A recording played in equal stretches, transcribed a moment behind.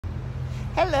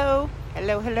Hello,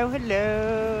 hello, hello,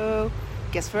 hello.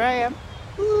 Guess where I am?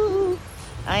 Woo.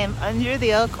 I am under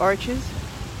the oak arches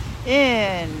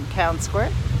in town square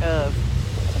of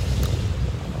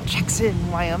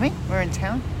Jackson, Wyoming. We're in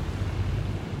town.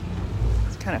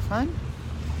 It's kind of fun.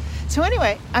 So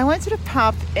anyway, I wanted to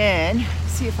pop in,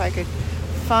 see if I could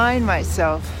find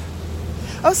myself.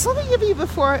 Oh, so let me give you,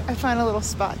 before I find a little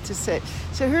spot to sit.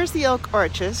 So here's the oak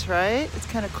arches, right? It's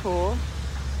kind of cool.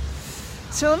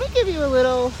 So let me give you a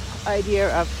little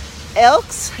idea of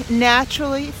elks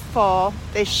naturally fall,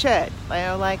 they shed,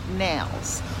 like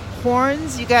nails.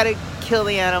 Horns, you got to kill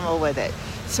the animal with it.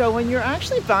 So when you're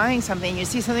actually buying something, you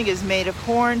see something is made of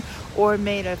horn or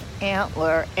made of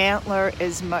antler. Antler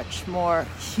is much more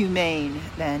humane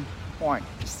than horn,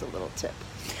 just a little tip.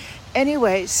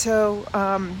 Anyway, so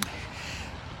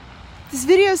this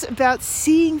video is about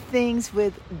seeing things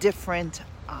with different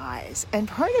eyes, and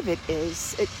part of it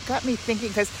got me thinking,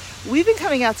 because we've been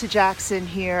coming out to Jackson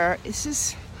here.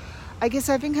 I guess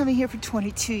I've been coming here for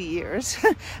 22 years.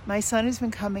 My son has been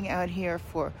coming out here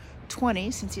for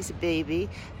 20 since he's a baby,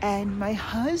 and my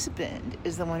husband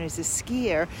is the one who's a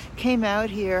skier, came out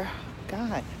here,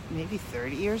 maybe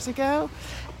 30 years ago,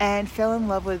 and fell in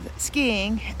love with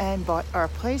skiing and bought our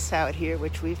place out here,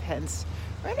 which we've hence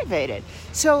renovated.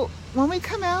 So when we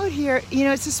come out here,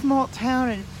 it's a small town,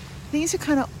 and things are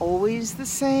kind of always the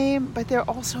same, but they're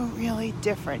also really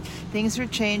different. Things are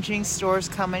changing, stores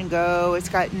come and go. It's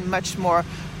gotten much more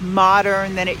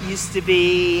modern than it used to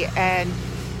be, and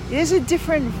it is a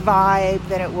different vibe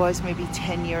than it was maybe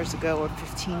 10 years ago or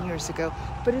 15 years ago,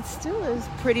 but it still is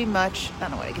pretty much, I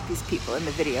don't want to get these people in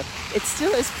the video, it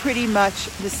still is pretty much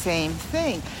the same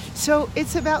thing. So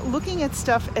it's about looking at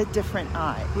stuff with different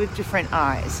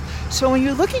eyes. So when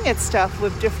you're looking at stuff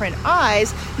with different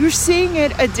eyes, you're seeing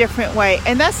it a different way.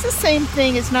 And that's the same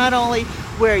thing as not only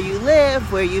where you live,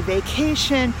 where you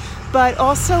vacation, but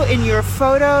also in your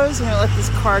photos. I'm going to let this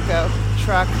cargo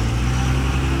truck.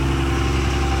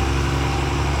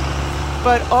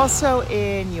 But also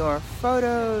in your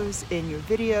photos, in your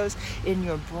videos, in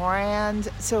your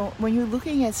brand. So when you're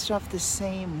looking at stuff the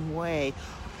same way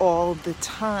all the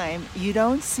time, you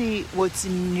don't see what's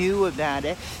new about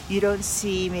it. You don't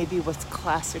see maybe what's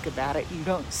classic about it. You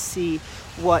don't see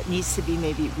what needs to be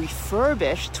maybe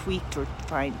refurbished, tweaked, or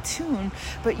fine-tuned,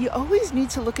 but you always need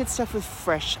to look at stuff with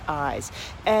fresh eyes.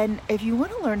 And if you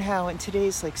want to learn how in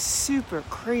today's super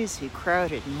crazy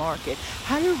crowded market,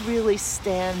 how to really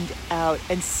stand out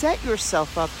and set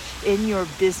yourself up in your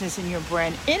business and your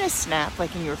brand in a snap,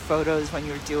 like in your photos when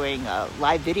you're doing a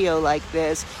live video like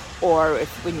this, or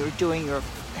when you're doing your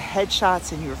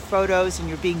headshots and your photos and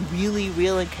you're being really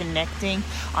real and connecting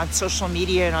on social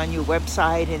media and on your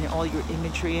website and all your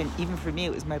imagery, and even for me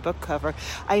it was my book cover,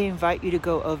 I invite you to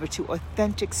go over to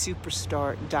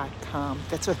AuthenticSuperstar.com.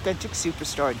 That's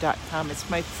AuthenticSuperstar.com. It's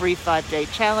my free 5-day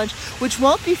challenge, which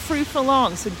won't be free for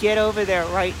long, so get over there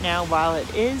right now while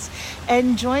it is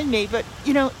and join me. But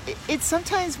it's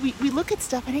sometimes we look at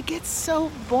stuff and it gets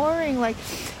so boring. Like,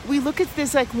 we look at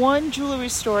this one jewelry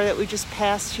store that we just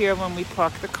passed here when we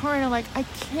parked the car, and I'm like, I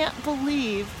can't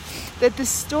believe that the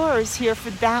store is here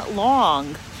for that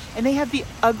long, and they have the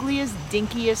ugliest,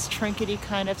 dinkiest, trinkety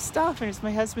kind of stuff. And as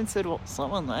my husband said, well,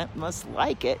 someone must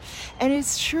like it. And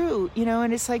it's true,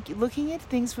 and it's like looking at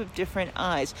things with different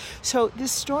eyes. So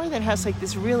this store that has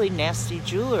this really nasty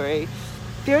jewelry,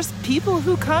 there's people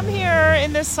who come here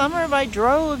in the summer by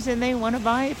droves, and they want to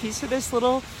buy a piece of this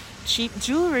little cheap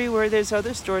jewelry, where there's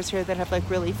other stores here that have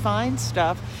really fine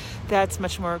stuff that's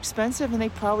much more expensive, and they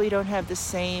probably don't have the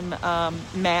same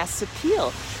mass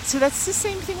appeal. So that's the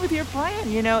same thing with your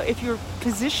brand. If you're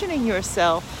positioning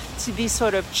yourself to be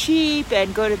sort of cheap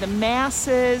and go to the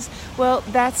masses, well,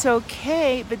 that's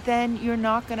okay, but then you're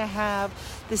not going to have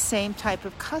the same type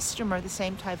of customer, the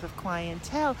same type of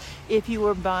clientele if you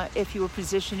were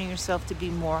positioning yourself to be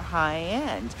more high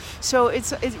end. So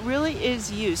it really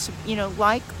is you. So,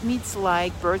 like meets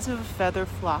like, birds of a feather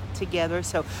flock together.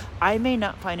 So I may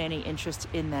not find any interest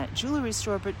in that jewelry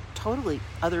store, but totally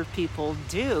other people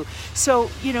do. So,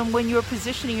 when you're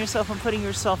positioning yourself and putting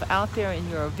yourself out there in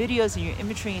your videos and your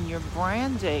imagery and your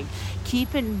branding,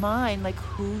 keep in mind,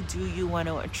 who do you want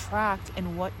to attract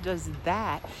and what does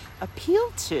that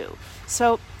appeal to?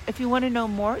 So if you want to know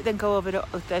more, then go over to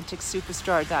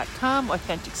AuthenticSuperstar.com,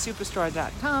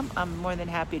 AuthenticSuperstar.com. I'm more than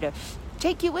happy to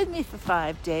take you with me for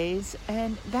 5 days,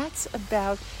 and that's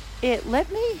about it.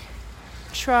 Let me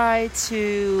try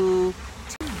to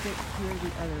take a bit here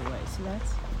the other way. So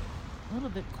that's a little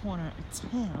bit corner of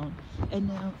town, and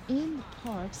now in the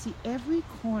park, see, every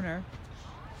corner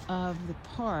of the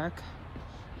park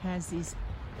has these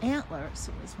antlers.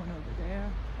 So there's one over there,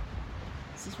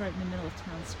 This is right in the middle of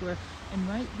town square. And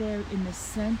right there in the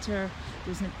center,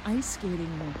 there's an ice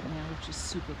skating rink now, which is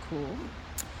super cool.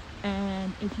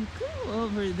 And if you go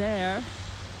over there,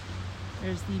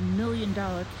 there's the $1 Million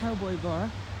Cowboy Bar.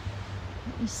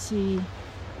 Let me see,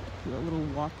 do a little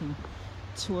walking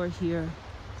tour here.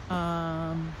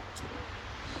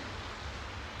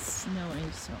 It's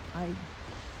snowing, so I'm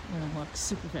gonna walk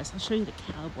super fast. I'll show you the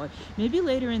Cowboy. Maybe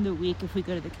later in the week, if we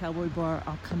go to the Cowboy Bar,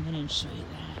 I'll come in and show you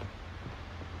that.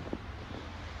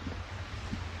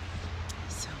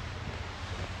 So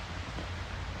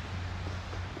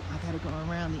I gotta go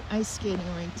around the ice skating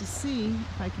rink to see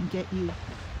if I can get you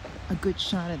a good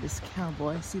shot of this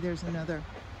Cowboy. See, there's another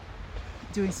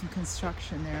doing some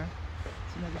construction there.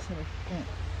 There's another set of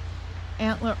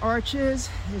antler arches.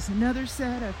 There's another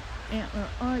set of antler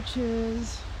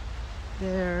arches.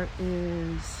 There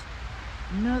is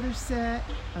another set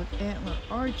of antler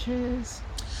arches.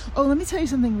 Oh, let me tell you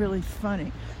something really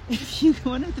funny.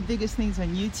 One of the biggest things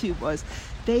on YouTube was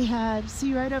they had,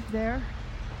 see right up there,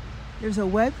 there's a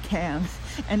webcam,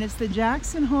 and it's the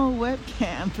Jackson Hole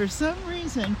webcam. For some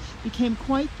reason, became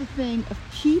quite the thing of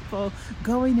people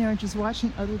going there and just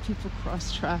watching other people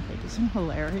cross traffic. Isn't it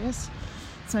hilarious?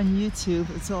 It's on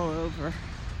YouTube. It's all over.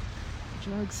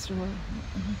 Drugstore.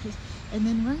 And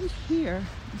then right here,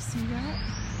 you see that?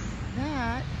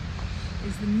 That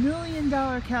is the $1 Million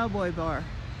Cowboy Bar,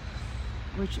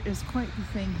 which is quite the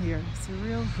thing here. It's a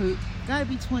real hoot. Gotta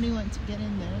be 21 to get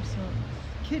in there, so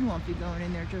kid won't be going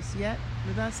in there just yet.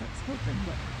 With us, I was hoping,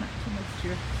 but not too next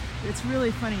year. But it's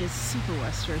really funny. It's super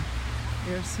Western.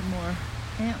 There's some more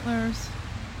antlers,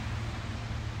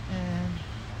 and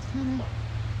it's kind of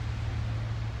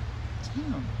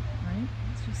town, right?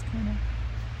 Let's just kind of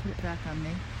put it back on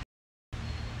me.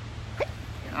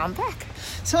 I'm back.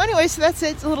 So anyway, so that's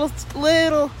it. It's a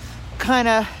little kind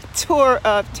of tour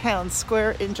of town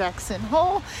square in Jackson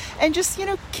Hole, and just, you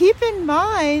know, keep in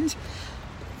mind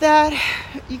that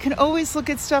you can always look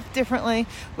at stuff differently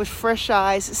with fresh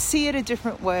eyes, see it a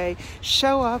different way,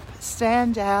 show up,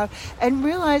 stand out, and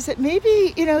realize that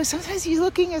maybe, you know, sometimes you're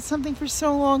looking at something for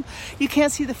so long, you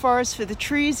can't see the forest for the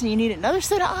trees, and you need another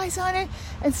set of eyes on it.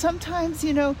 And sometimes,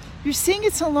 you know, you're seeing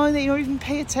it so long that you don't even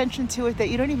pay attention to it, that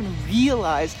you don't even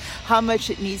realize how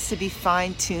much it needs to be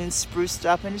fine-tuned, spruced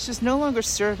up, and it's just no longer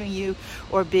serving you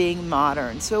or being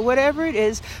modern. So whatever it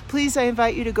is, please, I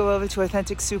invite you to go over to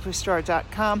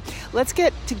AuthenticSuperstar.com. Let's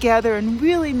get together and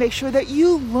really make sure that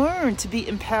you learn to be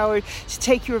empowered, to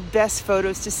take your best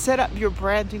photos, to set up your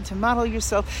branding, to model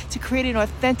yourself, to create an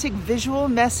authentic visual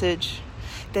message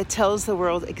that tells the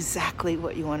world exactly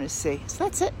what you want to see. So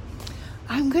that's it.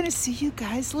 I'm going to see you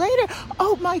guys later.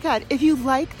 Oh my God, if you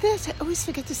like this, I always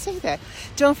forget to say that.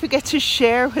 Don't forget to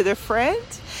share with a friend.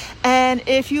 And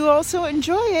if you also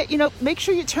enjoy it, you know, make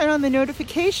sure you turn on the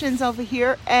notifications over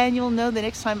here, and you'll know the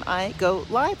next time I go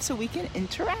live so we can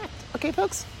interact. Okay,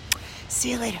 folks?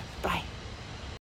 See you later. Bye.